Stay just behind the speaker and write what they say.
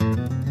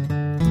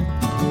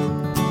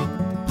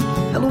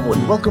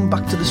and welcome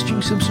back to the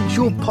Stu Simpson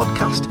Show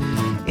podcast.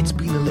 It's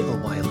been a little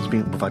while.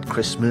 We've had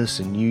Christmas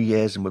and New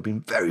Year's and we've been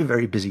very,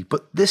 very busy.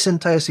 But this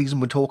entire season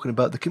we're talking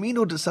about the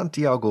Camino de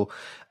Santiago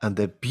and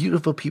the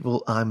beautiful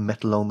people I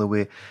met along the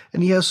way.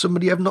 And here's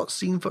somebody I've not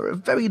seen for a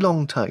very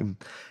long time.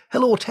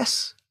 Hello,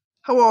 Tess.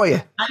 How are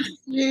you? Thank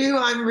you.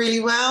 I'm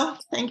really well.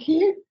 Thank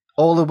you.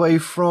 All the way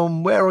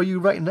from, where are you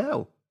right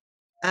now?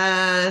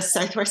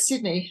 Southwest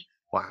Sydney.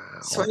 Wow.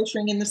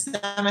 Sweltering in the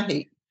summer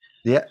heat.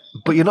 Yeah,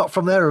 but you're not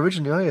from there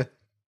originally, are you?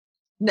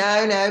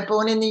 No,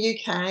 born in the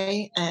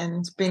UK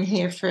and been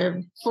here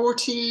for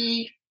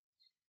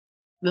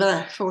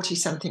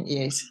 40-something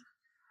years.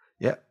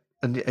 Yeah,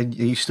 and are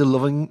you still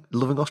loving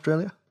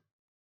Australia?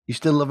 You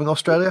still loving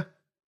Australia?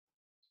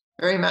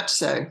 Very much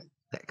so.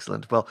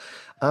 Excellent. Well,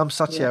 I'm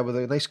sat here with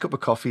a nice cup of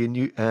coffee and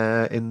you,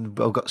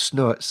 I've got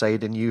snow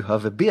outside and you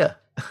have a beer.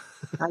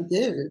 I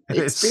do.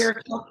 It's beer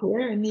o'clock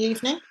here in the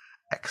evening.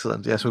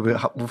 Excellent. Yes,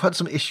 we've had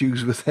some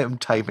issues with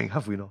timing,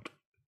 have we not?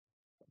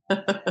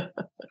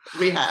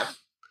 We have.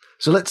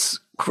 So let's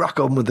crack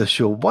on with the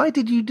show. Why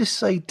did you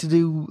decide to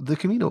do the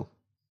Camino?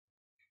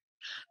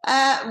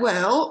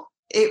 Well,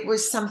 it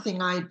was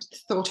something I'd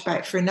thought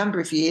about for a number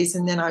of years,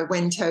 and then I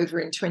went over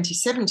in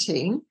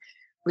 2017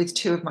 with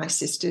two of my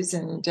sisters,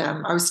 and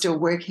I was still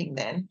working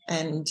then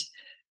and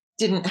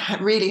didn't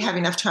really have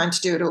enough time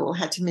to do it all,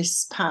 had to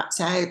miss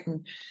parts out,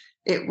 and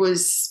it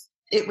was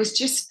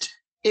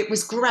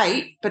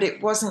great, but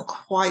it wasn't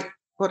quite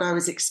what I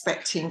was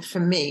expecting for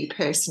me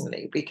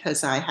personally,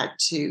 because I had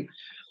to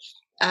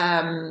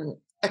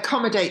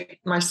accommodate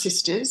my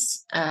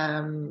sisters,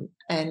 and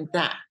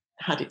that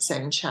had its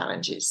own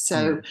challenges.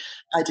 So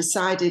I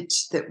decided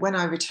that when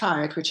I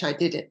retired, which I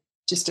did it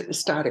just at the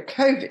start of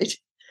COVID,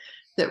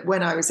 that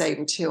when I was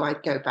able to,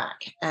 I'd go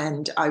back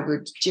and I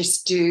would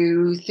just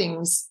do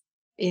things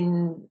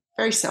in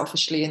very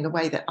selfishly in the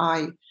way that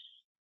I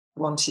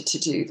wanted to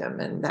do them.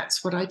 And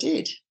that's what I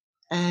did.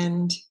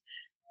 And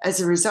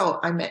as a result,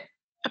 I met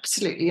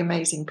absolutely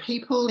amazing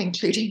people,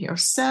 including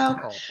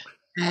yourself. Oh.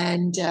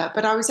 And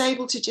but I was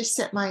able to just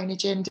set my own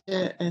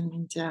agenda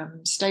and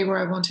stay where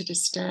I wanted to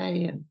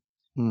stay and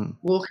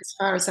walk as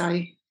far as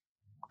I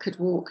could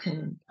walk.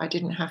 And I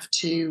didn't have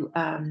to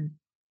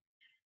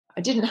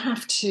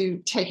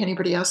take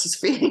anybody else's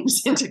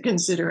feelings into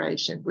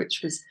consideration,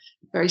 which was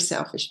very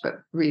selfish,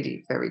 but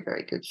really very,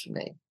 very good for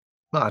me.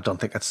 No, I don't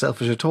think that's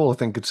selfish at all. I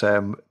think it's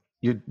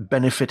you're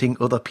benefiting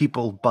other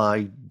people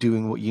by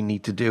doing what you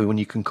need to do, and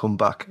you can come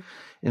back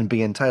and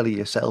be entirely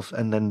yourself,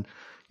 and then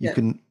you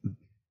can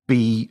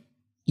be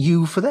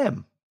you for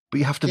them. But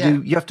you have to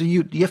do you have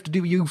to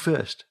do you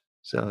first.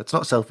 So it's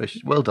not selfish.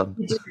 Well done.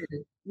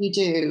 You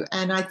do.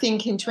 And I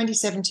think in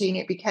 2017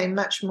 it became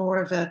much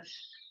more of a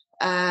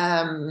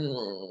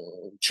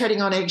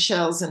treading on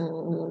eggshells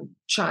and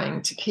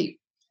trying to keep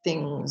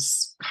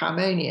things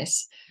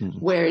harmonious.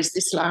 Whereas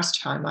this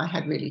last time I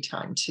had really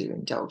time to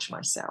indulge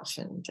myself,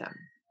 and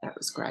that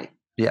was great.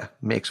 Yeah,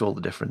 makes all the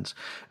difference.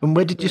 And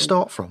where did you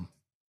start from?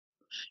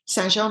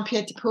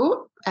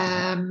 Saint-Jean-Pied-de-Port.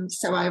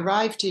 So I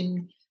arrived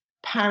in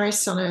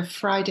Paris on a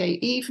Friday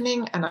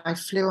evening, and I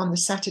flew on the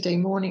Saturday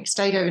morning,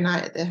 stayed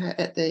overnight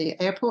at the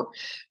airport,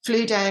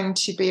 flew down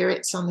to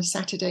Biarritz on the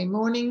Saturday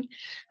morning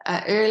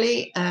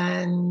early,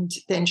 and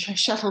then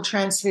shuttle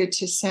transferred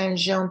to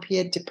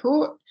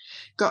Saint-Jean-Pied-de-Port.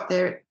 Got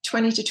there at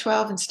 20 to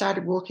 12 and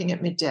started walking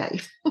at midday.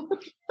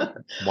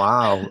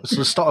 Wow.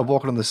 So started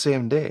walking on the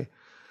same day?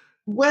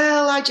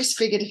 Well, I just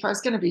figured if I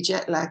was going to be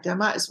jet lagged, I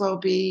might as well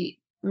be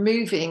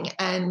moving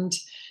and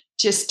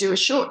just do a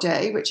short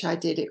day, which I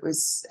did. It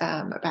was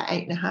about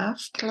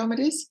 8.5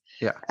 kilometres.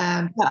 Yeah.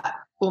 But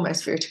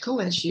almost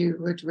vertical, as you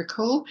would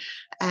recall.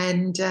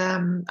 And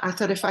I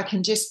thought if I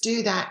can just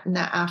do that in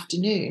that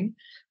afternoon,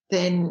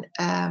 then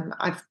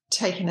I've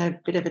taken a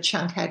bit of a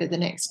chunk out of the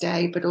next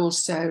day, but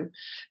also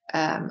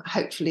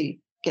hopefully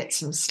get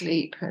some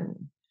sleep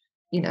and,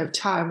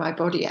 tire my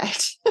body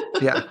out.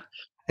 Yeah.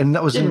 And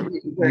that was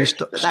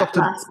that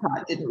last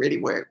part didn't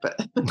really work, but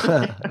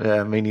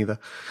yeah, me neither.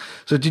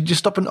 So did you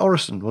stop in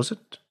Orison? Was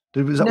it?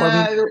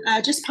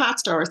 Just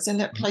past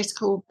Orison, at a place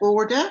called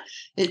Border.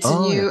 It's a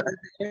new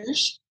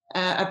village,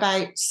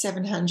 about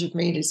 700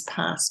 meters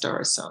past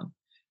Orison.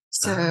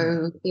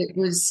 So it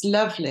was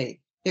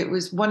lovely. It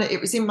was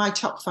in my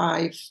top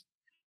 5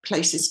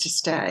 places to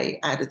stay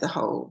out of the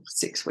whole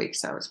 6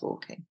 weeks I was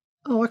walking.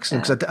 Oh,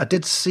 excellent! Because I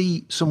did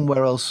see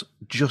somewhere else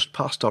just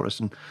past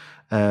Orison.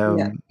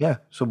 So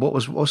what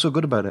was so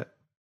good about it?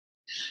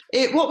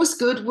 What was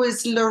good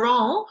was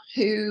Laurent,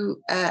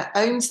 who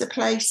owns the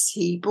place.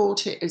 He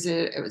bought it.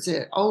 It was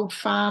an old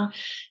farm.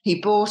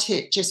 He bought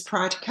it just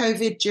prior to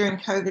COVID. During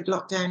COVID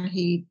lockdown,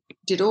 he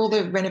did all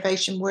the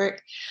renovation work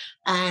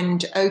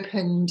and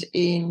opened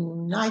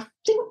in, I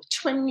think,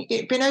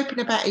 it'd been open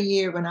about a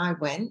year when I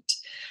went.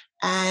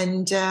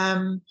 And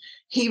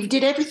he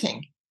did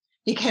everything.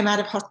 he came out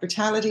of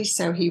hospitality,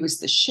 so he was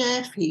the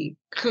chef, he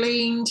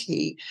cleaned,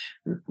 he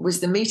was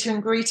the meet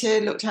and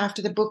greeter, looked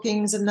after the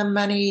bookings and the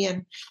money,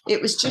 and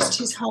it was just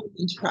his whole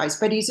enterprise.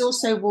 But he's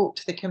also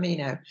walked the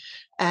Camino.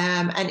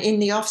 And in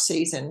the off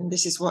season,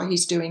 this is what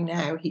he's doing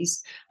now.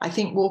 He's, I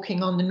think,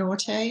 walking on the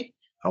Norte.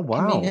 Oh,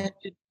 wow. Camino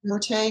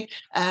Norte.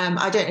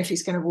 I don't know if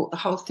he's going to walk the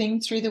whole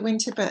thing through the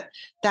winter, but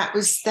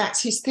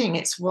that's his thing.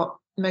 It's what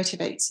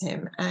motivates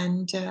him.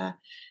 And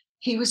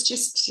he was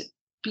just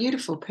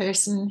beautiful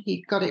person.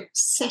 He got it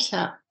set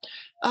up.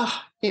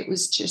 Oh, it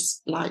was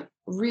just like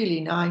really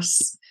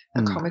nice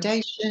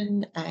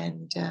accommodation,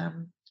 and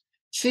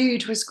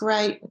food was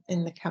great,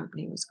 and the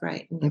company was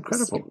great. And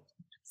incredible.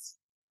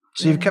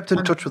 So you've kept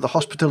in touch with the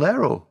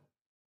Hospitalero?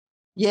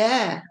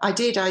 Yeah, I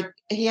did.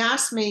 He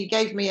asked me,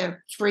 gave me a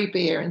free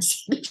beer and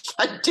said if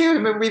I'd do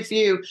him a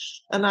review.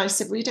 And I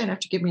said, well, you don't have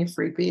to give me a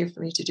free beer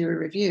for me to do a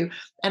review.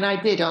 And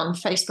I did on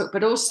Facebook,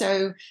 but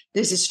also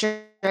there's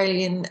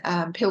Australian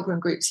pilgrim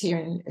groups here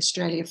in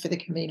Australia for the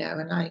Camino.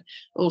 And I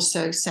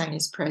also sang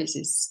his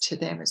praises to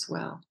them as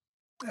well.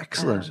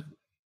 Excellent.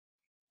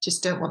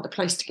 Just don't want the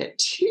place to get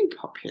too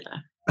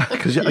popular.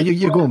 Because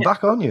you're going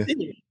back, aren't you?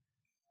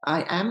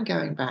 I am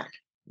going back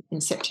in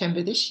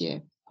September this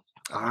year.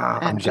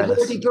 I'm jealous.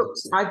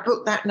 I've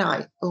booked that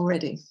night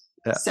already.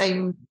 Yeah.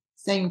 Same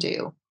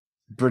deal.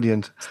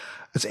 Brilliant.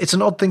 It's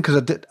an odd thing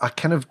because I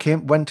kind of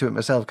went to it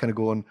myself, kind of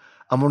going,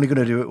 I'm only going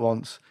to do it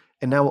once,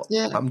 and now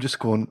I'm just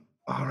going,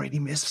 I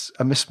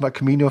miss my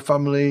Camino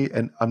family,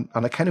 and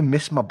I kind of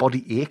miss my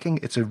body aching.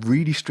 It's a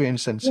really strange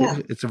sensation.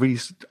 Yeah. It's a really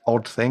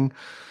odd thing.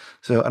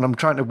 So, and I'm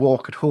trying to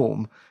walk at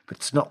home, but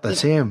it's not the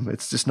same.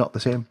 It's just not the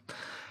same.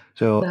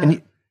 So,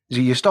 and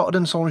you started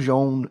in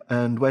Saint-Jean,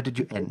 and where did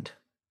you end?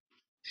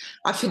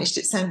 I finished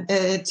at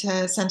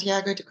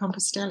Santiago de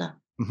Compostela.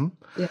 Mm-hmm.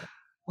 Yeah.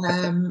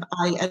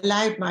 I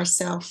allowed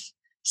myself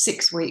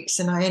 6 weeks,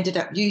 and I ended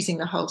up using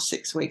the whole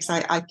 6 weeks.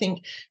 I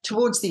think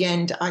towards the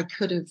end I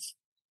could have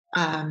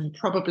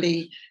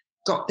probably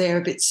got there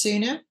a bit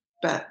sooner,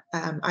 but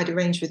I'd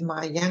arranged with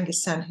my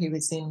youngest son, who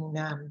was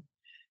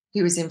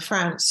in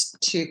France,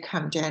 to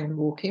come down and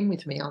walk in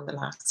with me on the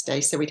last day.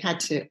 So he'd had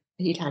to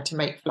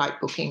make flight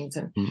bookings,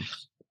 and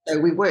so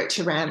we worked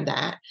around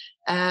that.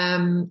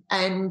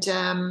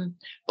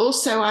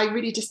 Also I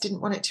really just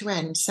didn't want it to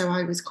end. So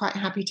I was quite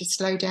happy to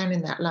slow down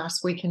in that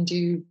last week and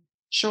do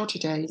shorter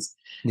days,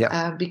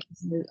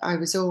 because I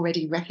was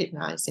already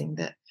recognizing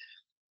that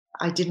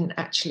I didn't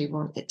actually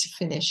want it to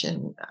finish.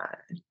 And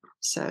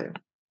so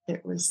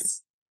it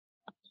was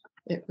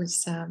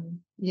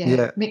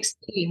mixed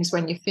feelings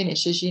when you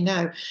finish. As you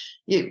know,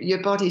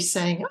 your body's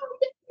saying, oh,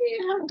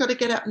 you haven't got to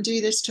get up and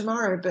do this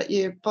tomorrow, but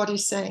your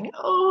body's saying,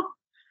 oh,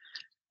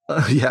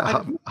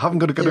 I haven't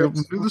got to go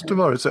and do this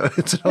tomorrow. So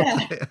it's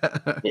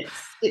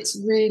it's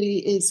really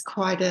is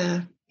quite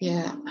a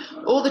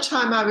all the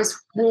time I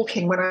was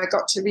walking, when I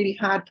got to really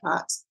hard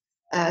parts,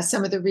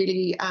 some of the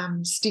really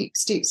steep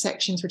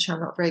sections, which I'm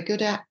not very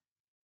good at,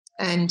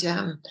 and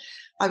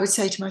I would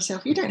say to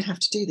myself, you don't have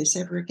to do this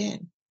ever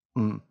again.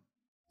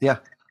 Yeah,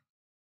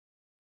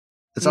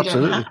 it's you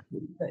absolutely don't have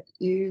to, but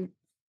you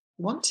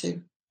want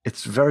to.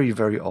 It's very,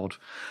 very odd.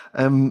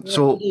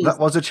 So that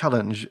was a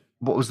challenge.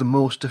 What was the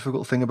most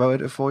difficult thing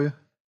about it for you?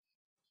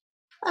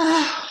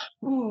 I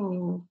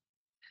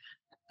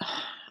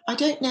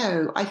don't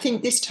know. I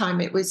think this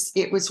time it was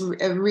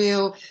a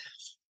real.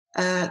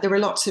 There were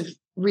lots of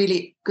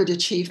really good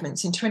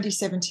achievements. In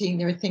 2017,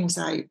 there were things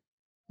I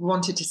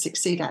wanted to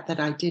succeed at that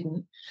I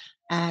didn't,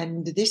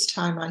 and this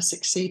time I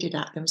succeeded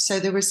at them. So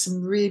there were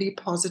some really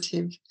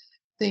positive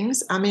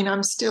things. I mean,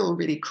 I'm still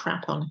really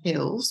crap on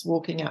hills,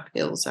 walking up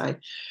hills. I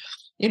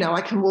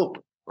can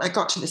walk. I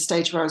got to the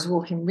stage where I was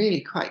walking really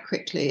quite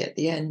quickly at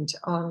the end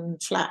on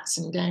flats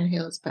and down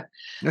hills, but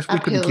yes, we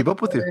couldn't keep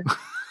up with you.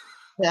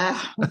 Yeah,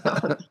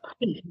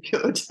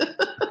 good.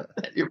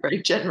 You're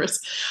very generous.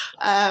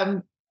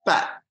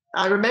 But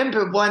I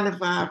remember one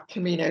of our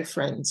Camino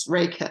friends,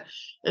 Reka,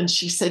 and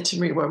she said to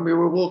me when we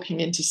were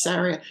walking into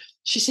Sarria,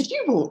 she said,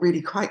 you walk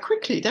really quite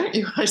quickly, don't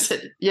you? I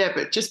said, yeah,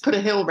 but just put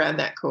a hill around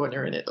that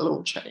corner and it'll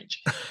all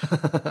change.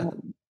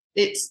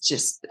 It's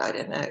just, I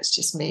don't know, it's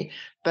just me.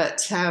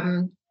 But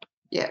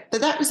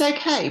but that was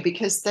okay,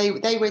 because they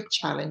were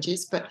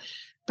challenges. But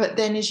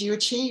then as you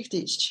achieved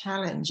each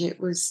challenge, it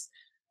was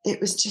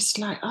just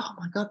like, oh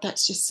my God,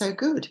 that's just so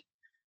good.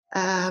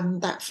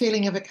 That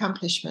feeling of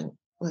accomplishment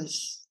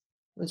was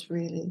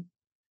really,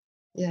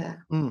 yeah.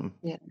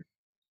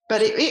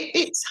 But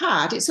it's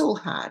hard. It's all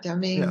hard. I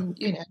mean,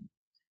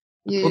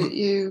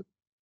 you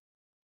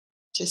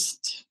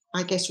just,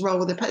 I guess, roll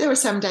with it. There were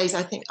some days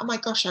I think, oh my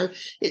gosh,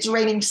 it's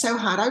raining so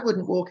hard, I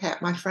wouldn't walk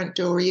out my front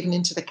door, even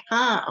into the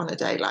car on a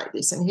day like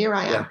this. And here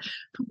I am,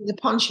 putting the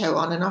poncho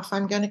on, and off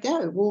I'm going to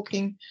go,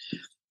 walking,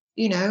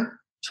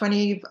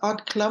 20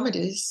 odd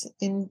kilometers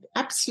in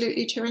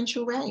absolutely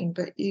torrential rain,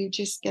 but you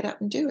just get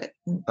up and do it.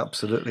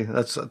 Absolutely.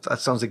 That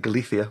sounds like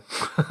Galicia.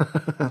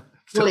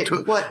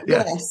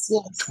 Yes.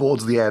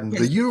 Towards the end,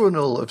 the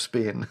urinal of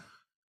Spain.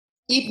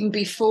 even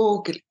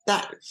before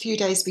that, few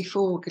days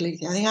before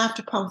Galicia, I think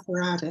after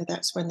Ponferrada,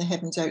 that's when the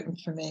heavens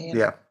opened for me. And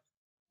Yeah.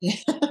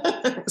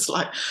 it was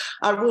like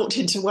I walked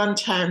into one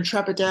town,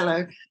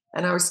 Trabadello,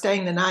 and I was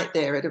staying the night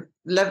there at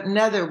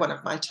another one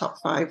of my top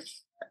 5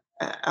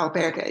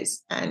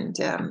 albergues. And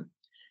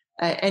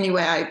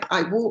anyway,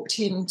 I walked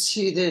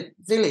into the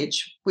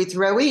village with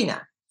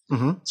Rowena.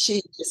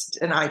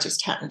 Mm-hmm. I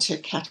just happened to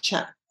catch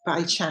up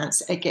by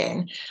chance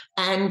again,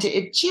 and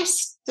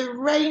the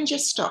rain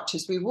just stopped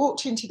as we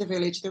walked into the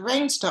village. The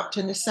rain stopped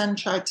and the sun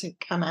tried to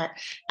come out,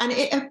 and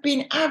it had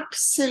been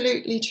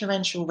absolutely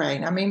torrential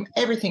rain. I mean,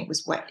 everything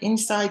was wet,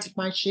 inside of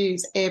my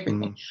shoes,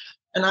 everything.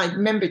 And I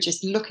remember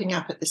just looking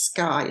up at the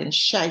sky and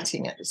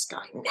shouting at the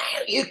sky,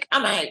 "Now you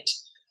come out."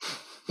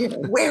 You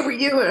know, where were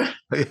you a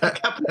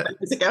couple of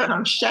years ago? And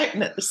I'm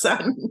shouting at the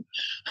sun.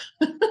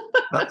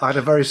 I had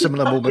a very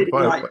similar moment.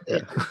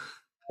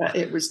 But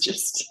it was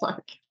just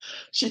like,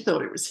 she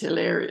thought it was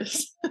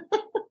hilarious.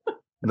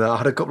 No, I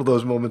had a couple of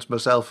those moments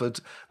myself. There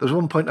was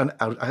one point I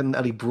hadn't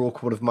nearly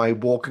broke one of my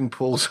walking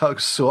poles. I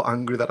was so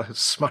angry that I had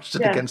smashed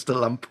it against a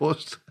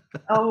lamppost.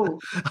 Oh.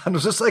 And I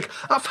was just like,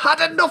 I've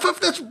had enough of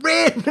this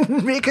rain.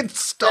 Make it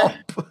stop.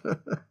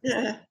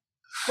 Yeah.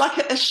 Like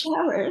a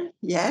shower,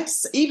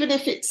 yes. Even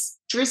if it's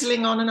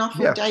drizzling on and off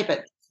all day, but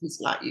it was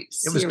like it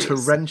was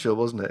torrential,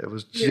 wasn't it? It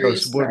was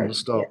just wouldn't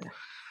stop.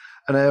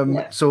 Yeah.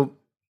 And so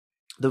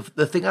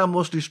the thing I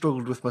mostly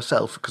struggled with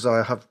myself, because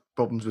I have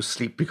problems with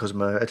sleep because of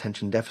my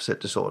attention deficit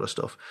disorder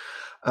stuff,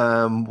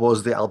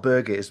 was the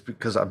albergues,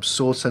 because I'm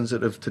so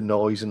sensitive to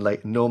noise, and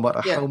like no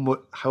matter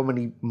how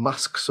many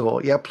masks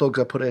or earplugs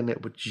I put in,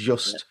 it would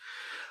just.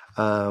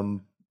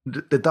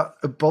 Did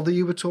that bother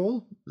you at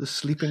all? The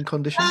sleeping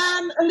conditions?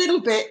 A little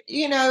bit.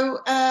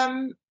 It's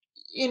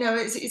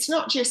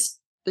not just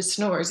the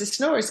snores. The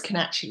snores can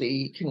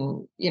actually,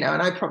 and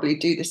I probably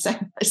do the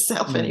same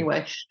myself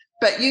anyway.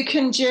 But you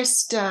can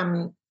just,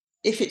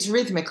 if it's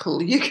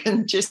rhythmical, you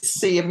can just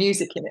see a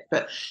music in it.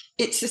 But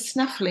it's the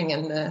snuffling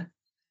and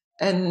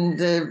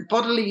the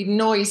bodily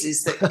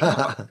noises that come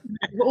out of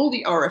all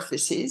the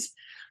orifices,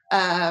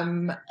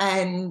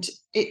 and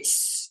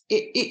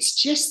it's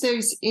just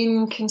those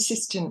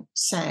inconsistent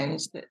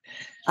sounds that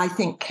I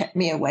think kept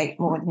me awake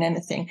more than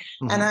anything.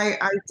 And I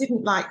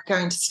didn't like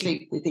going to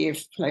sleep with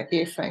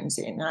earphones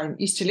in. I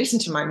used to listen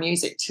to my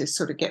music to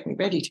sort of get me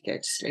ready to go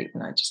to sleep,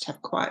 and I just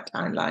have quiet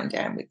time lying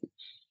down with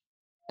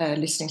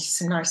listening to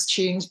some nice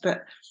tunes.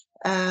 But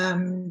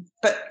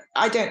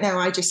I don't know.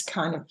 I just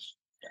kind of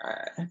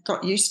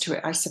got used to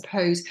it, I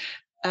suppose.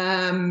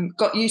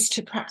 Got used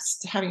to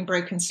perhaps having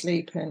broken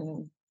sleep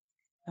and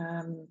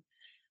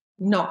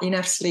not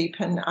enough sleep,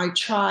 and I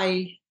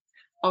try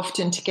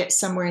often to get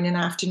somewhere in an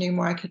afternoon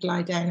where I could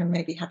lie down and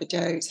maybe have a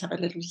doze, have a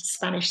little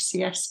Spanish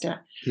siesta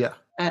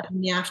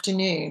in the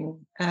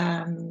afternoon,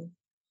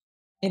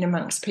 in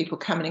amongst people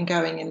coming and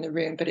going in the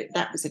room. But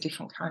that was a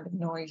different kind of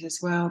noise as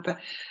well. But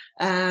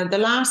the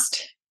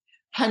last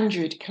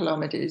 100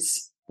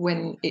 kilometers,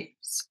 when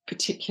it's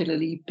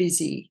particularly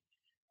busy,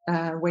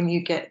 when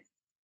you get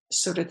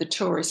sort of the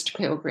tourist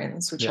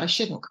pilgrims, which I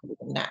shouldn't call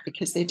them that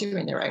because they're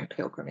doing their own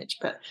pilgrimage,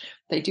 but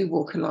they do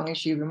walk along,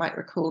 as you might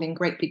recall, in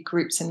great big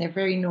groups, and they're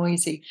very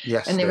noisy.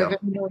 Yes, and they were very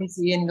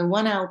noisy in the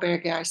one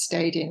albergue I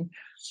stayed in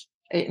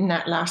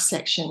that last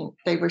section.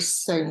 They were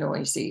so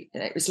noisy.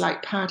 It was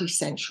like party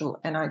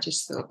central. And I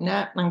just thought,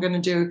 no, I'm going to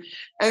do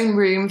own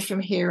room from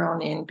here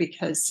on in,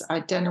 because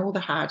I'd done all the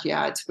hard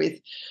yards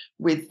with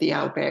the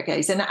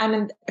albergues.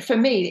 And for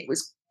me, it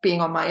was being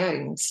on my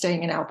own.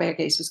 Staying in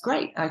albergues was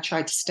great. I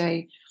tried to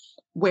stay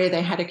where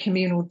they had a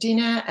communal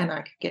dinner, and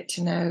I could get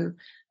to know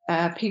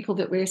people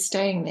that were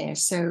staying there.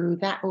 So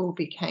that all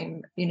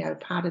became,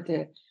 part of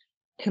the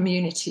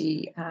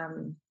community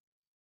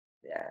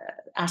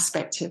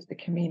aspect of the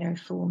Camino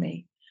for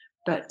me.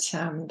 But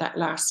that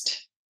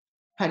last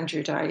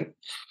 100, I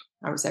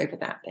was over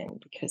that then,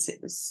 because it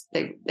was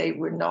they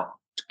were not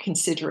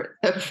considerate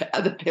of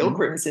other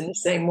pilgrims in the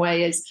same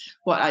way as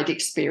what I'd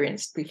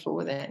experienced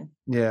before then.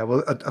 Yeah,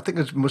 well, I think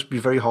it must be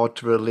very hard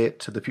to relate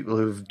to the people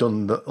who've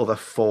done the other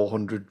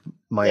 400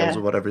 miles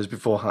or whatever it is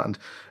beforehand,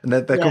 and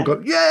they're going,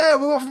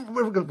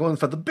 we're going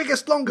for the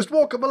biggest, longest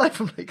walk of my life.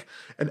 I'm like,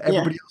 and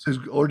everybody else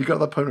who's already got to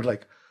that point is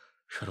like,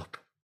 shut up.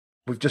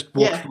 We've just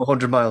walked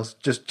 400 miles.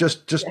 Just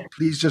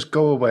please just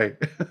go away.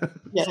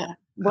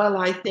 Well,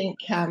 I think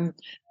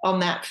on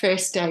that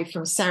first day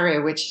from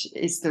Sarria, which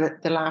is the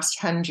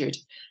last 100,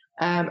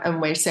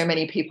 and where so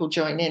many people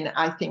join in,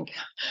 I think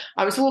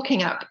I was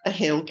walking up a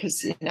hill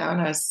because,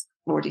 and as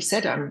already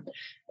said, I'm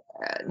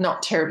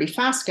not terribly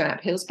fast going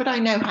up hills, but I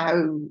know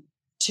how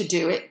to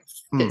do it.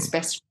 It's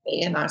best for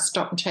me. And I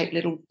stop and take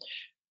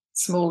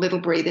small little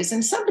breathers.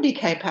 And somebody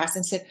came past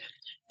and said,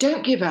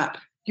 "Don't give up.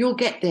 You'll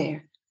get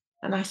there."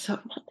 And I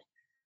thought, what?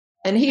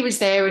 And he was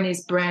there in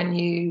his brand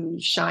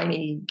new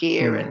shiny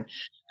gear. And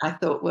I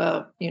thought,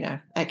 well,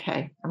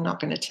 okay, I'm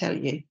not going to tell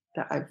you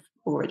that I've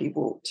already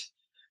walked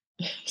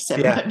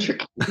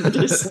 700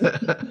 kilometers.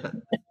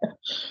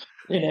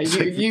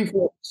 You've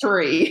walked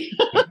 3.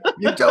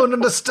 You don't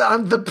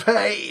understand the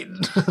pain.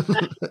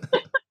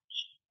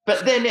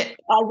 But then,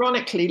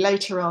 ironically,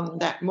 later on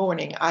that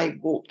morning, I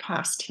walked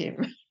past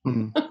him.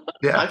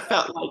 Yeah. I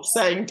felt like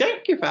saying,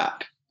 "Don't give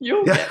up.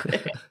 You'll get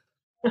there."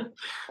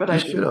 But You I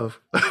should didn't. have.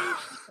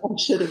 I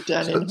should have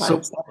done in So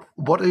hindsight.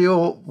 what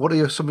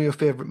are some of your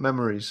favourite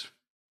memories?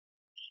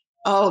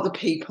 Oh, the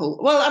people.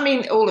 Well, I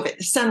mean, all of it.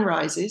 The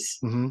sunrises.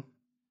 Mm-hmm.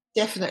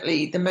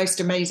 Definitely the most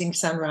amazing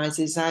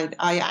sunrises.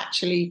 I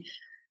actually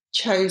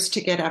chose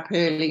to get up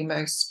early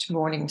most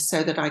mornings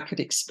so that I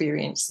could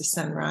experience the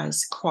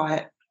sunrise,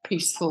 quiet,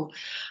 peaceful,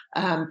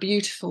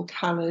 beautiful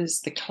colours,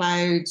 the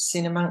clouds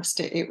in amongst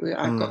it.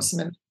 I've got some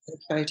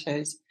amazing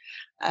photos.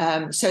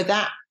 So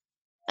that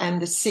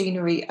and the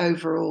scenery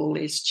overall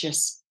is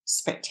just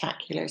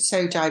spectacular,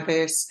 so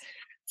diverse,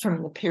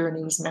 from the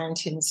Pyrenees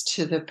Mountains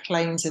to the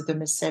plains of the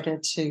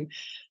Meseta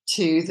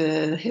to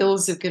the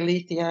hills of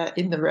Galicia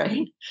in the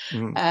rain.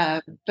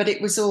 But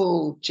it was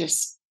all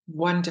just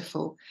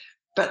wonderful.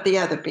 But the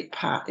other big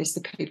part is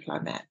the people I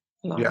met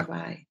along the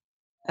way.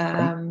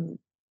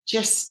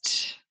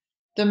 Just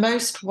the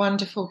most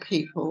wonderful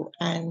people.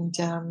 And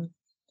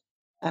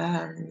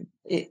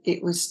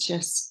it was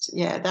just,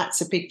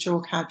 that's a big draw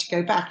card to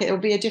go back. It'll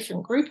be a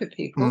different group of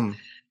people,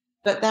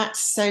 but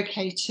that's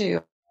okay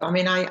too. I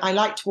mean, I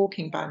liked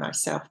walking by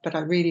myself, but I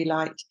really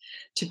liked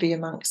to be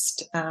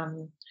amongst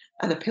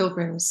other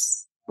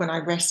pilgrims when I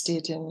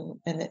rested and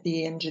at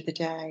the end of the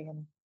day.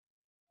 And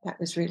that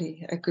was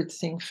really a good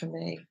thing for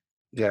me.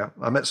 Yeah,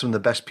 I met some of the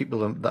best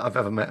people that I've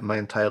ever met in my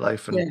entire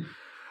life. And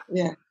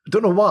yeah. I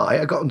don't know why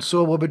I got on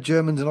so well with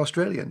Germans and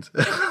Australians.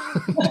 It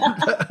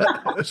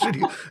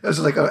was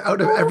like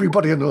out of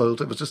everybody in the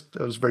world, it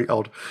was very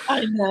odd.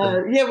 I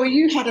know. Yeah, well,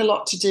 you had a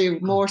lot to do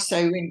more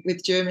so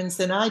with Germans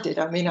than I did.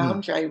 I mean,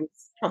 Andre was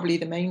probably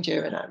the main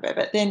German I met,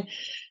 but then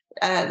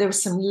there were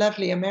some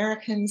lovely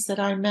Americans that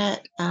I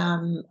met,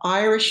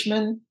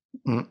 Irishmen,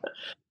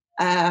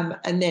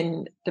 and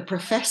then the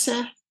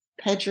professor,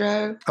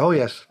 Pedro. Oh,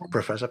 yes,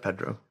 Professor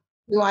Pedro.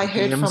 Who I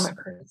heard from at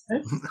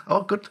Christmas.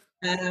 Oh, good.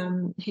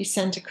 He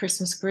sent a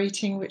Christmas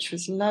greeting, which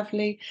was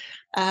lovely.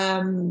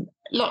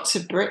 Lots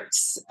of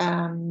Brits,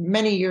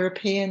 many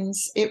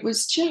Europeans. It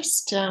was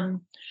just,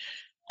 and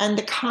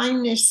the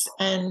kindness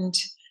and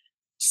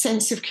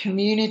sense of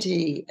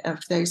community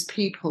of those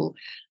people.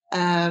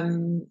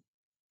 An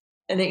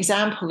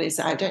example is,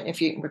 I don't know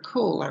if you can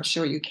recall, I'm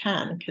sure you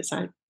can, because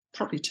I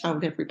probably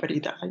told everybody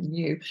that I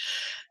knew.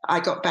 I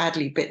got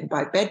badly bitten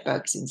by bed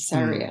bugs in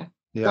Sarria.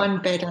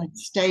 One bed I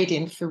stayed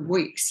in for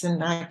weeks,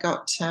 and I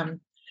got,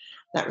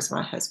 that was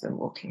my husband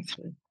walking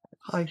through.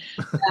 Hi.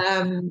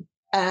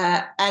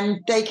 And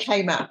they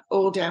came up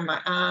all down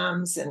my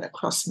arms and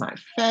across my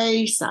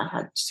face. I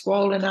had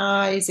swollen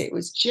eyes. It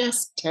was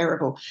just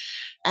terrible.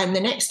 And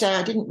the next day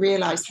I didn't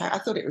realize I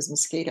thought it was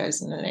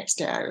mosquitoes. And the next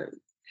day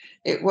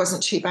it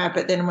wasn't too bad.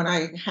 But then when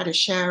I had a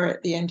shower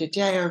at the end of the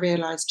day, I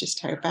realized just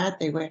how bad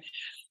they were.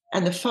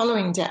 And the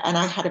following day, and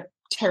I had a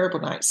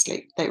terrible night's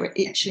sleep. They were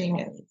itching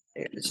and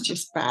it was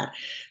just bad.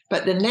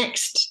 But the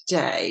next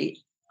day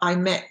I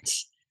met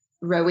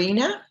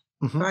Rowena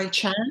by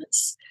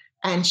chance,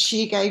 and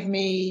she gave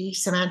me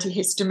some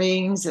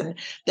antihistamines. And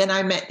then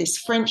I met this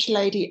French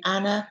lady,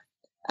 Anna,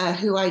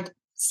 who I'd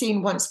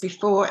seen once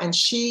before, and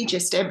she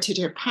just emptied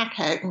her pack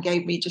out and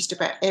gave me just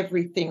about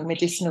everything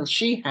medicinal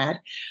she had,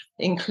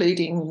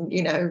 including,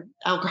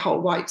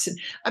 alcohol wipes. And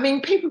I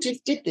mean, people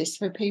just did this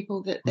for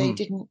people that they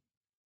didn't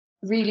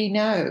really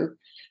know.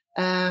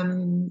 I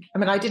mean,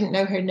 I didn't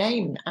know her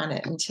name,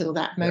 Anna, until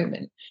that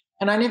moment,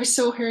 and I never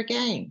saw her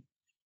again.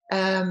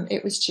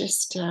 It was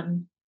just...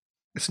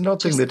 it's an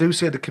odd thing. They do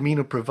say the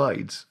Camino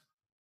provides.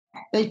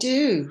 They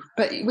do,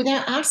 but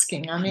without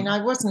asking. I mean,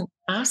 I wasn't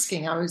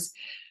asking. I was...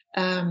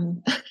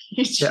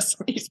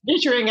 he's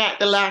measuring out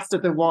the last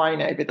of the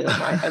wine over there,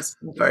 my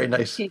husband. Very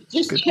nice. He's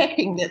just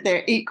checking that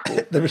they're equal.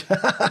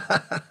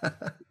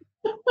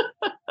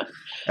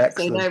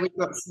 So now we've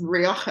got some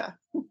Rioja.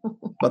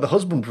 But the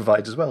husband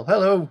provides as well.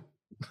 Hello.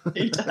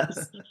 He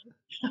does.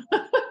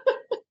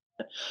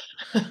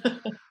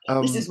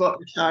 This is what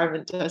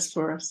retirement does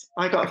for us.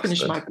 I got to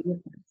finish my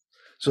business.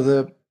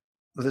 So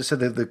they said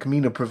the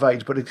Camino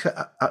provides, but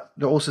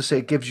they also say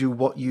it gives you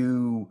what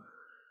you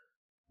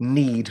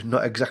need,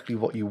 not exactly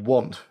what you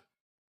want.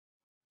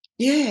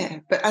 Yeah,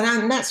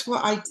 and that's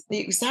what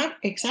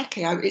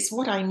exactly. It's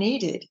what I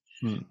needed,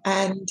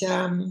 and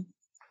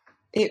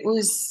it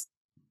was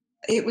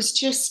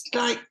just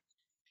like,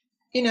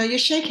 you're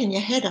shaking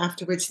your head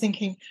afterwards,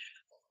 thinking,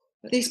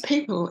 these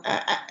people.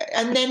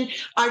 And then,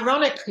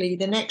 ironically,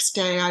 the next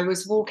day I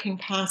was walking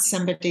past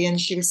somebody, and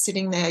she was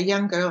sitting there, a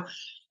young girl,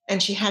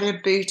 and she had her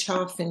boot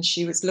off, and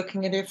she was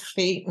looking at her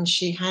feet, and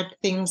she had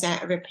things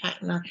out of her pack.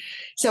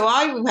 So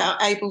I was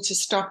able to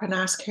stop and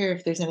ask her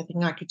if there's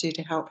anything I could do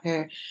to help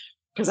her,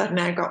 because I've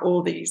now got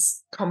all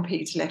these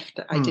compees left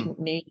that I didn't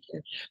need,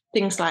 and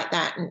things like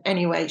that. And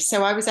anyway,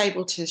 so I was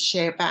able to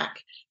share back.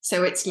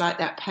 So it's like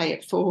that pay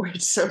it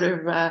forward sort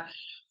of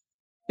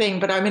thing.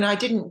 But I mean, I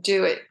didn't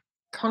do it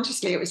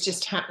consciously. It was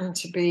just happened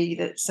to be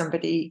that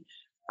somebody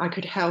I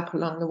could help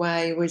along the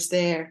way was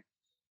there.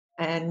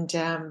 And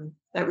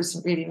that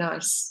was really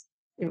nice.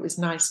 It was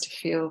nice to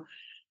feel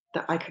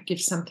that I could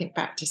give something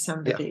back to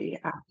somebody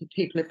after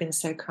people have been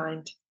so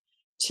kind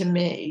to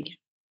me.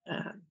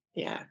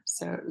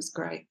 So it was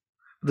great.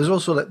 There's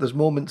also there's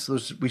moments.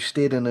 We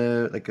stayed in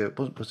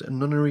was it a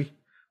nunnery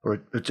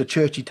or it's a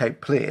churchy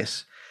type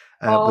place.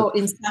 In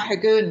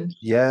Sahagun.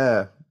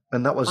 Yeah,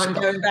 and I'm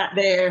going back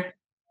there.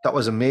 That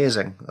was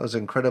amazing. That was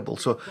incredible.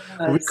 So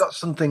we got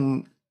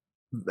something.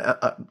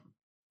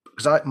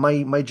 Because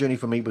my journey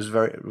for me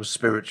was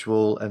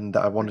spiritual, and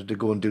I wanted to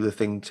go and do the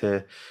thing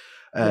to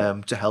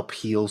help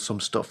heal some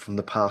stuff from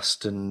the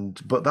past.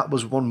 But that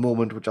was one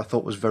moment which I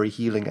thought was very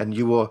healing, and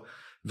you were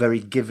very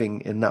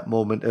giving in that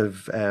moment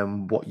of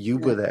what you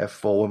were there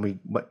for when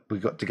we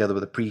got together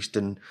with a priest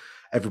and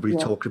everybody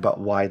talked about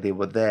why they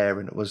were there,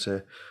 and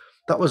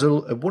that was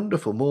a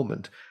wonderful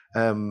moment.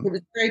 It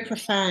was very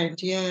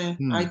profound.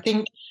 I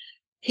think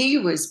he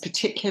was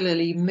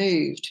particularly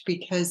moved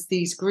because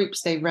these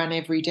groups they run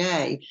every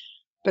day,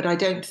 but I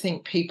don't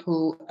think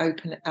people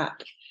open it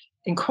up.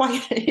 And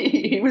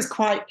he was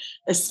quite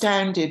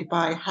astounded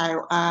by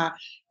how our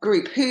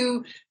group,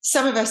 who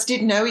some of us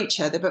did know each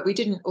other, but we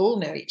didn't all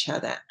know each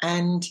other,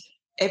 and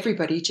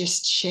everybody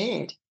just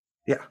shared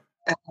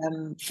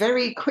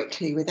very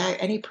quickly without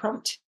any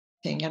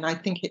prompting. And I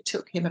think it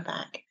took him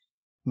aback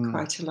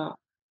quite a lot.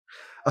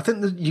 I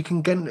think that you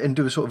can get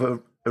into a sort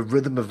of a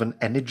rhythm of an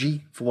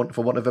energy, for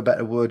want of a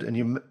better word, and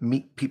you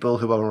meet people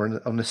who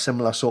are on a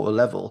similar sort of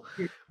level,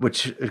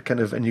 which kind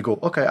of, and you go,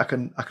 okay, I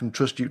can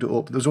trust you to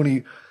open. There's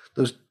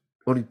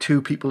only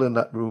two people in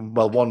that room.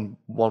 Well, one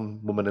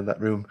woman in that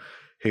room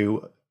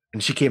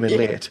and she came in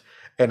late.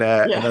 And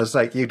I was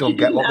like, you don't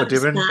get what we're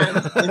doing.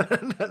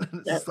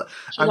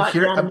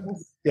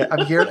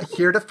 I'm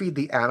here to feed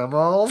the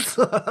animals.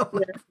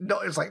 No,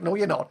 it's like, no,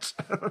 you're not.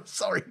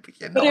 Sorry, but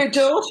you're not. But her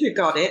daughter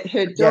got it.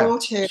 Her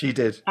daughter, she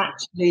did.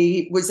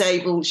 Actually was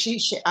able.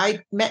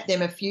 I met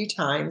them a few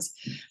times,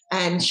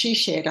 and she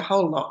shared a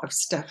whole lot of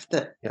stuff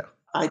that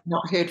I'd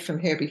not heard from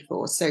her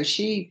before. So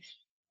she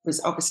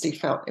was obviously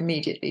felt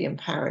immediately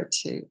empowered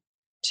to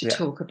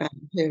talk about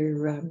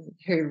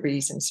her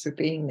reasons for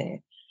being there.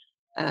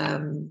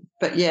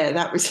 But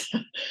that was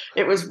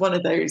it was one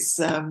of those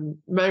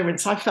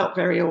moments. I felt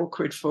very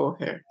awkward for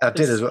her. I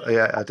did as well.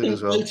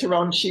 Later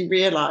on, she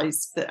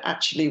realised that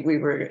actually we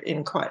were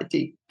in quite a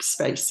deep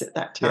space at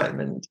that time,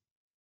 and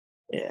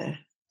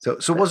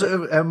So was it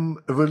a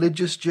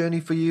religious journey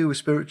for you, a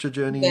spiritual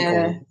journey?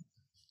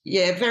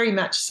 Yeah, very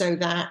much so.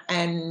 That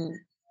and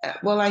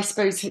I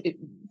suppose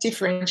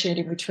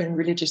differentiating between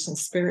religious and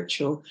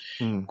spiritual.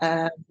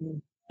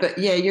 But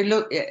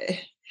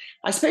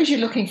I suppose you're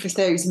looking for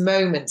those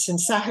moments, and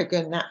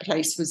Sahagun, that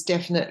place, was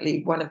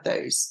definitely one of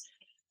those.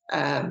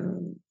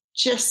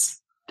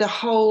 Just the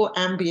whole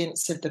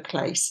ambience of the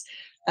place,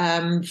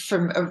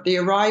 from the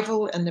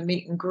arrival and the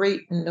meet and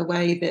greet, and the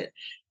way that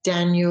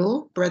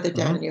Brother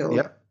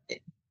Daniel,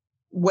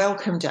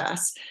 welcomed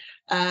us,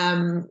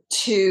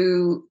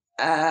 to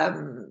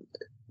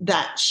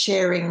that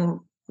sharing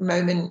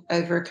moment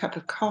over a cup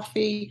of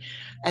coffee,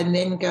 and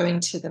then going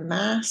to the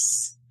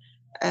Mass.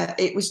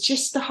 It was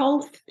just the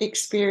whole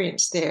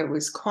experience there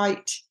was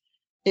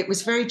it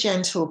was very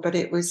gentle, but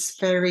it was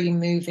very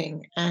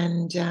moving.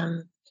 And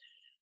then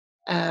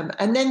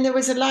there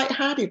was a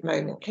light-hearted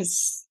moment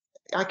because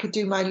I could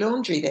do my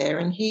laundry there,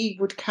 and he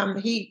would come.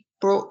 He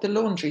brought the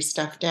laundry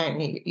stuff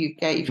down. You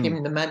gave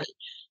him the money.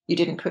 You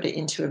didn't put it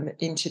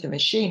into the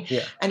machine.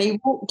 And he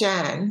walked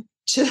down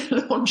to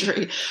the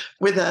laundry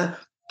with a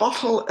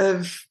bottle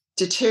of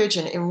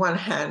detergent in one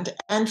hand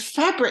and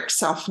fabric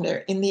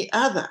softener in the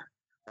other.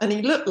 And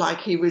he looked like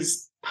he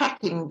was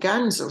packing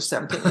guns or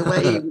something, the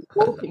way he was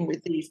walking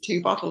with these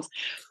two bottles.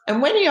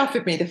 And when he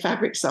offered me the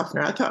fabric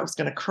softener, I thought I was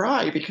going to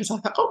cry, because I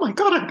thought, oh my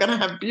God, I'm going to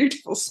have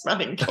beautiful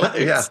smelling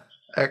clothes.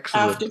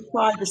 Excellent. After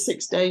 5 or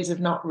 6 days of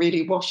not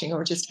really washing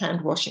or just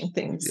hand washing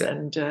things.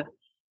 And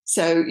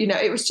so,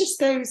 it was just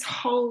those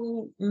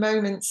whole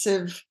moments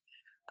of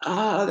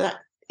that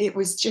it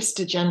was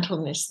just a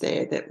gentleness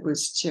there that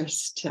was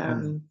just,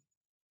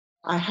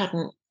 I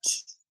hadn't,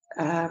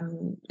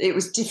 it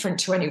was different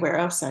to anywhere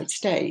else I'd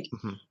stayed.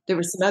 There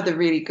were some other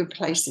really good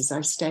places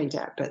I stayed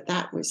at, but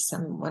that was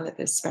one of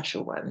the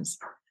special ones,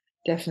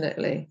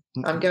 definitely.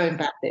 I'm going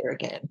back there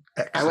again.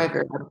 Excellent.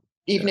 However,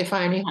 even if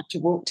I only had to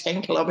walk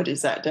 10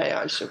 kilometres that day,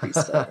 I should be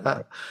staying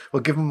there.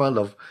 Well, give them my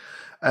love.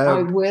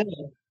 I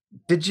will.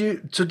 Did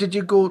you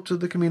go to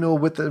the Camino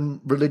with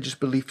religious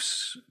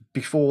beliefs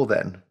before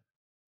then?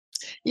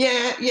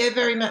 Yeah,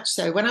 very much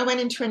so. When I went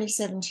in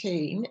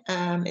 2017,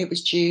 it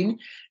was June,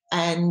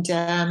 and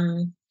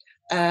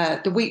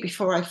the week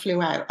before I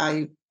flew out,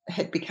 I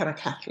had become a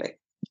Catholic.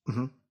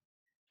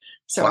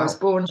 So I was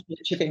born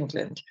Church of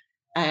England,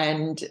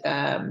 and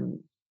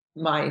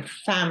my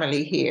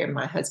family here,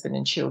 my husband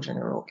and children,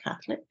 are all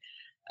Catholic.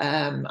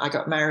 I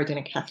got married in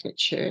a Catholic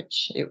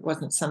church. It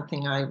wasn't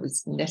something I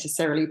was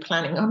necessarily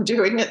planning on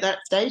doing at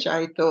that stage.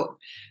 I thought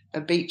a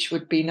beach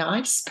would be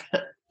nice,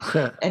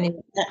 but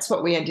anyway, that's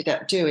what we ended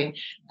up doing.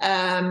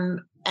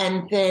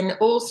 And then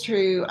all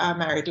through our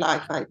married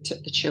life, I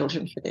took the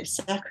children for their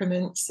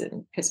sacraments,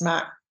 and because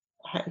Mark,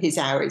 his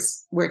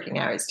working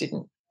hours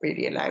didn't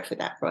really allow for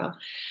that well,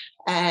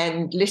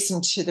 and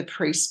listened to the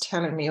priest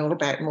telling me all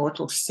about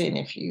mortal sin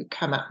if you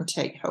come up and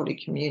take Holy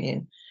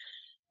Communion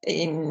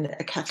in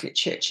a Catholic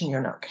church and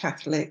you're not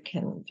Catholic,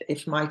 and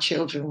if my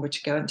children were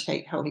to go and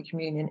take Holy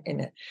Communion in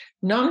a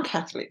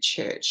non-Catholic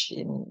church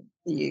in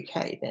the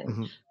UK,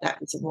 then that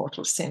was a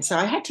mortal sin. So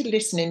I had to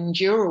listen and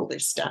endure all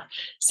this stuff.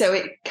 So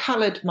it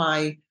coloured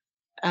my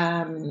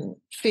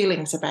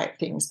feelings about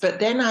things. But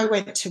then I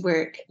went to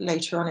work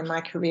later on in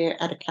my career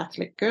at a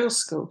Catholic girls'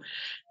 school,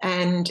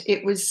 and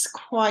it was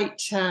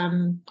quite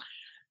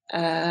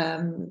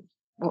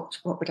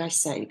what would I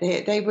say?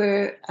 They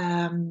were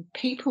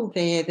people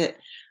there that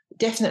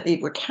definitely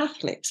were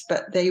Catholics,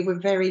 but they were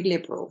very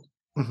liberal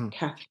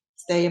Catholics.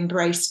 They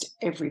embraced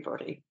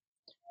everybody.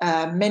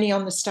 Many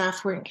on the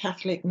staff weren't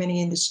Catholic,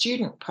 many in the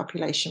student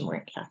population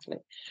weren't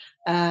Catholic.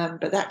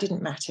 But that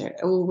didn't matter.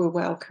 All were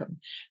welcome.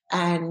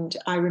 And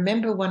I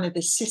remember one of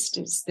the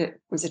sisters that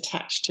was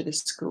attached to the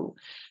school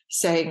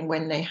saying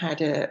when they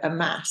had a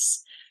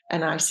mass,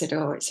 and I said,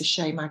 oh, it's a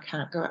shame I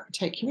can't go up and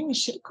take communion.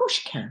 She said, of course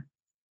you can.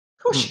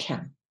 Of course you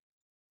can.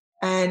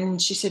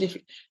 And she said, if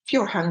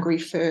you're hungry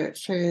to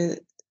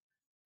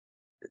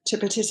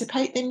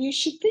participate, then you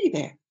should be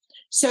there.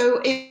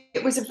 So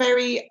it was a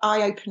very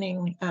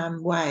eye-opening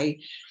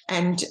way.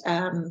 And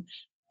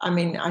I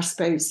mean, I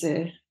suppose,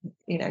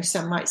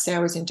 some might say I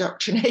was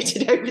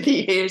indoctrinated over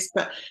the years,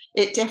 but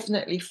it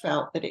definitely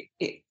felt that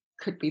it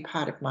could be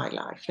part of my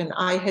life. And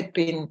I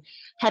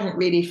hadn't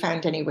really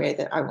found anywhere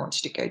that I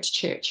wanted to go to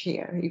church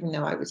here, even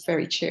though I was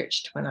very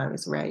churched when I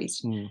was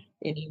raised in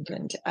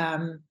England.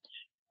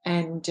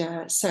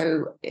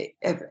 So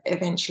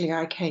eventually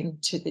I came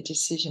to the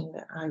decision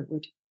that I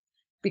would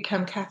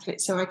become Catholic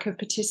so I could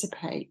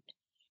participate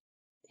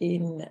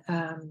in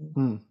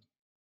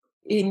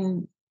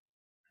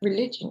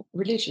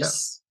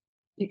religious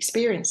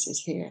experiences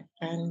here.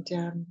 And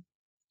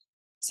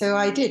so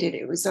I did it.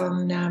 It was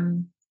on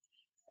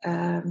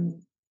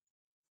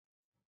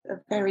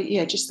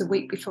just the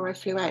week before I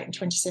flew out in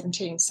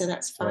 2017. So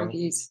that's 5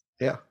 years.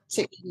 Yeah.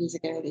 6 years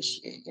ago this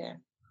year. Yeah.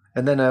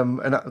 And then,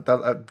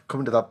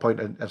 coming to that point,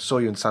 I saw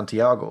you in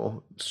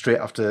Santiago straight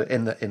after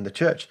in the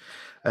church,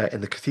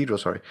 in the cathedral.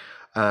 Sorry,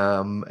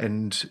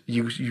 and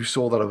you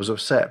saw that I was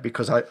upset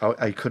because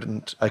I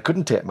couldn't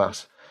take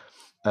mass,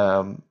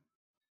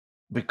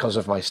 because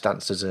of my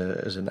stance as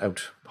an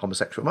out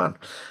homosexual man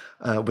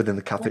within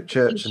the Catholic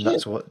Church, and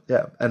that's what.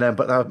 Yeah, and then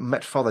but I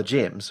met Father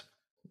James,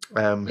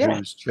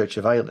 who's Church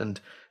of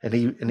Ireland, and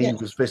he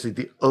was basically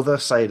the other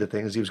side of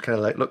things. He was kind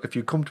of like, look, if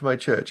you come to my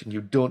church and you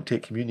don't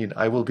take communion,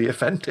 I will be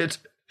offended.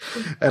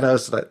 And I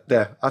was like,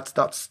 yeah,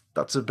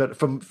 that's a bit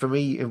for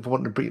me, if I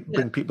want to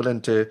bring people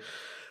into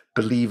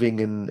believing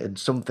in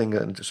something,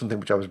 and something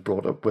which I was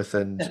brought up with,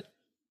 and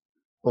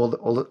all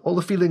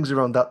the feelings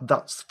around that.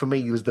 That's for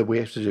me was the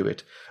way to do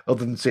it.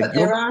 Other than saying,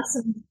 there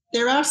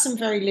are some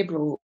very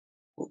liberal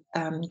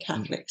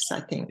Catholics,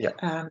 I think,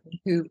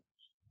 who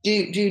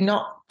do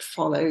not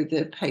follow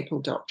the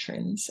papal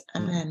doctrines,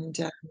 and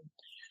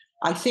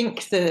I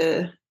think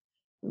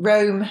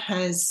Rome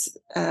has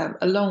a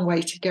long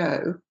way to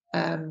go.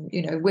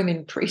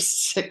 Women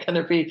priests are going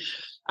to be.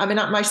 I mean,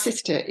 my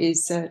sister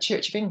is a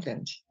Church of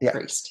England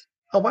priest.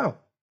 Oh wow!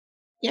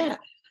 Yeah,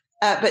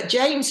 but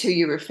James, who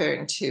you're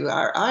referring to,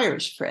 our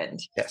Irish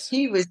friend,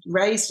 he was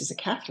raised as a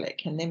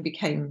Catholic and then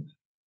became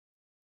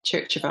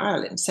Church of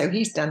Ireland. So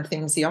he's done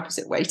things the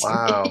opposite way to me.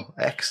 Wow,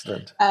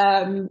 excellent.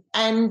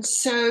 And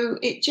so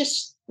it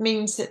just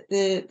means that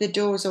the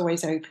door's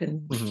always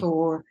open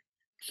for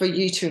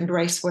you to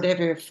embrace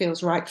whatever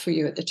feels right for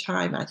you at the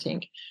time, I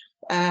think.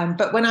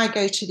 But when I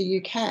go to the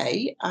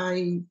UK,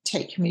 I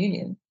take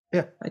communion.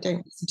 Yeah. I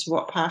don't listen to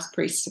what past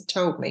priests have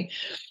told me,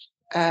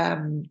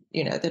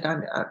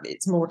 that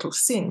it's mortal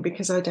sin,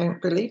 because I don't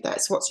believe that.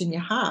 It's what's in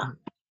your heart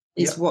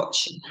is what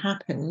should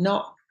happen,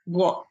 not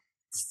what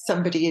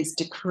somebody is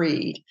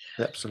decreed.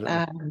 Absolutely.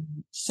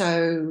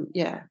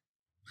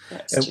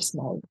 That's just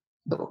my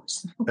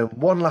thoughts. And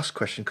one last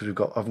question, because I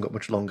haven't got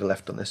much longer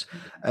left on this.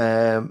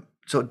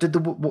 So did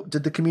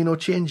the Camino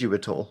change you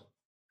at all?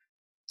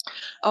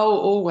 Oh,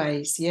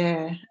 always,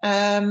 yeah.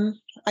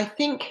 I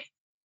think,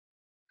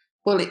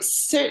 well, it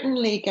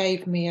certainly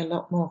gave me a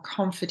lot more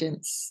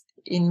confidence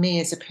in me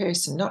as a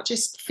person, not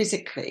just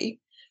physically,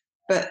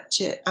 but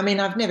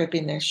I've never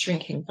been a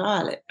shrinking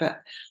violet,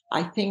 but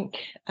I think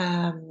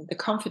the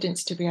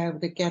confidence to be able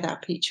to get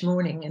up each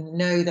morning and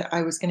know that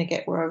I was going to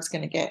get where I was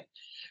going to get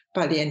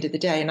by the end of the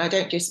day. And I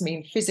don't just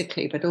mean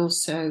physically, but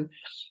also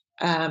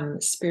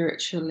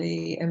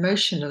spiritually,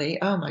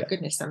 emotionally. Oh my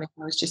goodness. I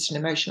was just an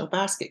emotional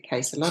basket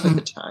case a lot of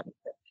the time.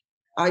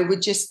 I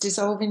would just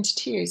dissolve into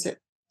tears at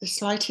the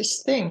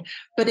slightest thing.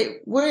 But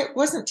it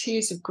wasn't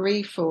tears of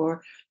grief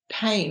or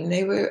pain.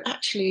 They were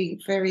actually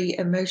very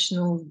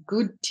emotional,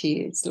 good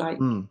tears.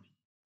 So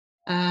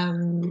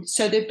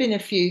there've been a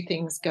few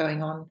things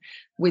going on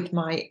with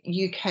my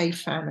UK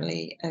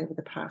family over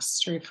the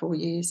past 3 or 4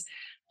 years,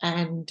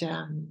 and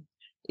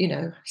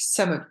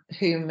some of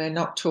whom are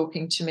not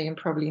talking to me and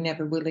probably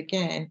never will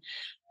again.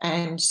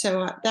 And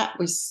so that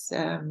was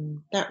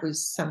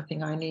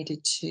something I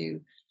needed to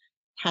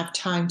have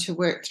time to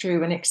work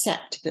through and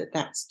accept that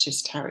that's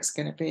just how it's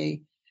going to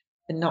be,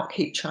 and not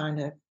keep trying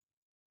to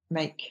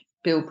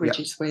build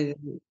bridges where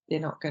they're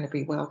not going to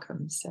be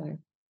welcome. So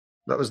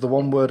that was the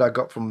one word I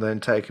got from the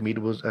entire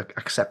Camino was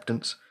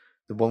acceptance.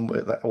 The one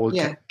word that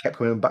always kept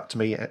coming back to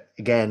me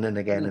again and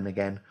again and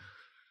again.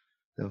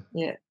 So,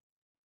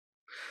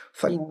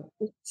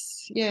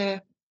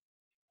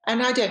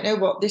 and I don't know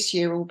what this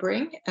year will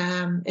bring.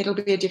 It'll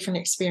be a different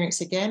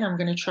experience again. I'm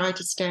going to try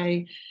to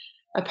stay,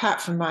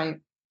 apart from my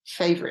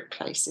favorite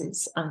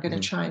places, I'm going to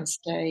try and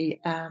stay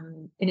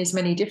in as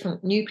many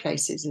different new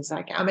places as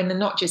I can. I mean,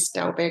 not just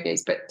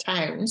albergues, but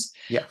towns,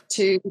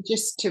 to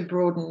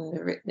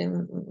broaden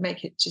and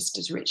make it just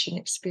as rich an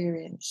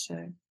experience.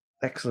 So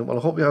excellent. Well,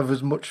 I hope you have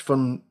as much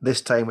fun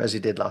this time as you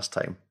did last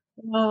time.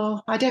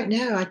 Oh, I don't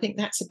know. I think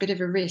that's a bit of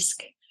a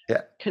risk.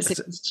 Yeah, because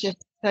it was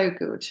just so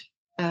good.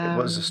 It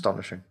was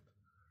astonishing.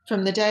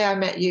 From the day I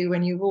met you,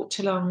 when you walked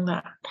along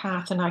that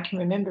path, and I can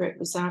remember it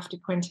was after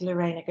Quinta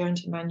Lorena going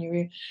to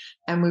Manuru,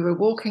 and we were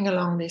walking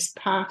along this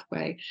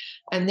pathway,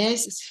 and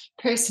there's this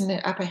person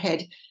up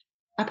ahead,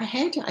 I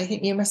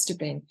think you must have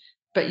been,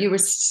 but you were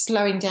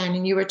slowing down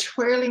and you were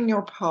twirling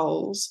your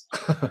poles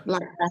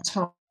like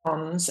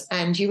batons,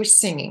 and you were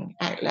singing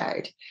out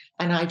loud.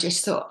 And I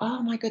just thought,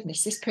 oh my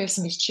goodness, this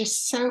person is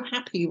just so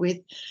happy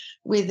with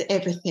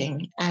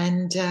everything.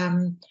 And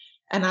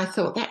I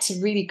thought that's a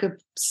really good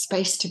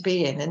space to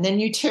be in. And then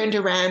you turned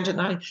around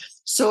and I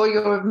saw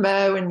your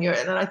Mo and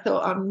I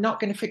thought, I'm not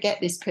going to forget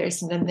this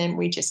person. And then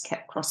we just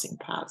kept crossing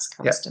paths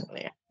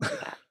constantly after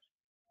that.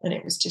 And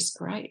it was just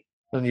great.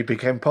 And you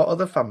became part of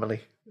the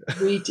family.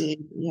 We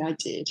did. Yeah, I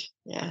did.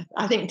 Yeah.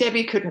 I think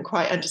Debbie couldn't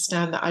quite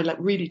understand that I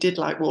really did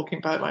like walking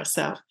by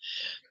myself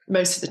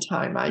most of the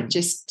time. I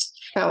just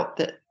felt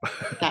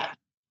that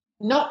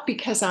not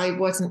because I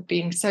wasn't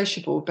being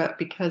sociable, but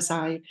because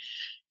I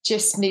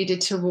just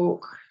needed to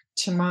walk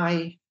to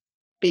my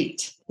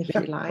beat, if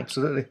you like.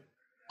 Absolutely.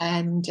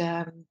 And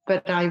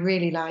but I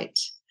really liked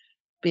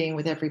being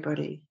with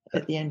everybody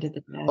at the end of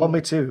the day. Oh,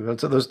 me too. And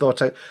so those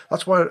thoughts.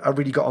 That's why I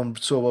really got on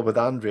so well with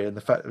Andrea, and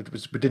the fact that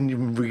we didn't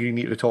even really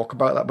need to talk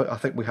about that, but I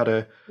think we had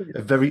a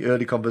very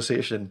early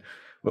conversation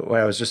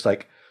where I was just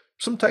like,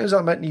 sometimes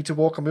I might need to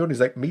walk on my own. He's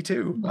like, me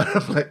too. And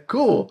I'm like,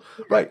 cool,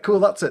 right, cool,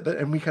 that's it.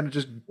 And we kind of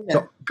just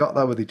got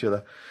that with each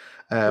other.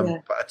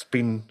 But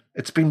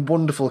it's been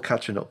wonderful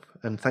catching up,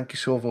 and thank you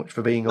so much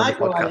for being on the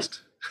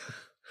podcast.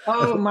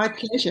 Oh, my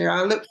pleasure.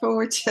 I look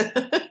forward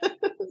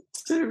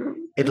to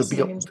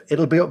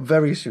it'll be up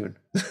very soon.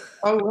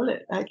 Oh, will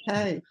it?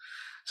 Okay.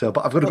 So,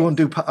 but I've got to go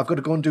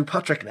and do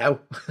Patrick now.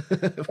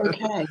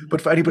 Okay.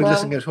 But for anybody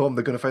listening at home,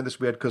 they're going to find this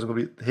weird because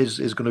his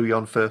is going to be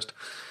on first.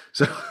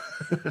 So,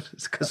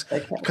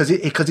 because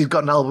he's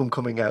got an album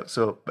coming out,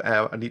 so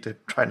I need to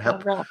try and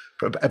help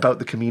about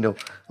the Camino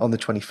on the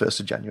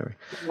 21st of January.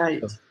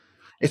 Right. So,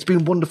 it's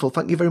been wonderful.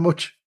 Thank you very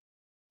much.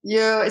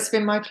 Yeah, it's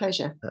been my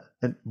pleasure.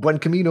 And buen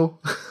Camino.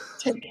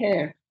 Take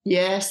care.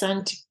 Yes,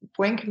 and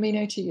buen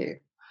Camino to you.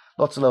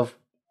 Lots of love.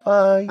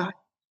 Bye.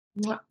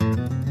 Bye.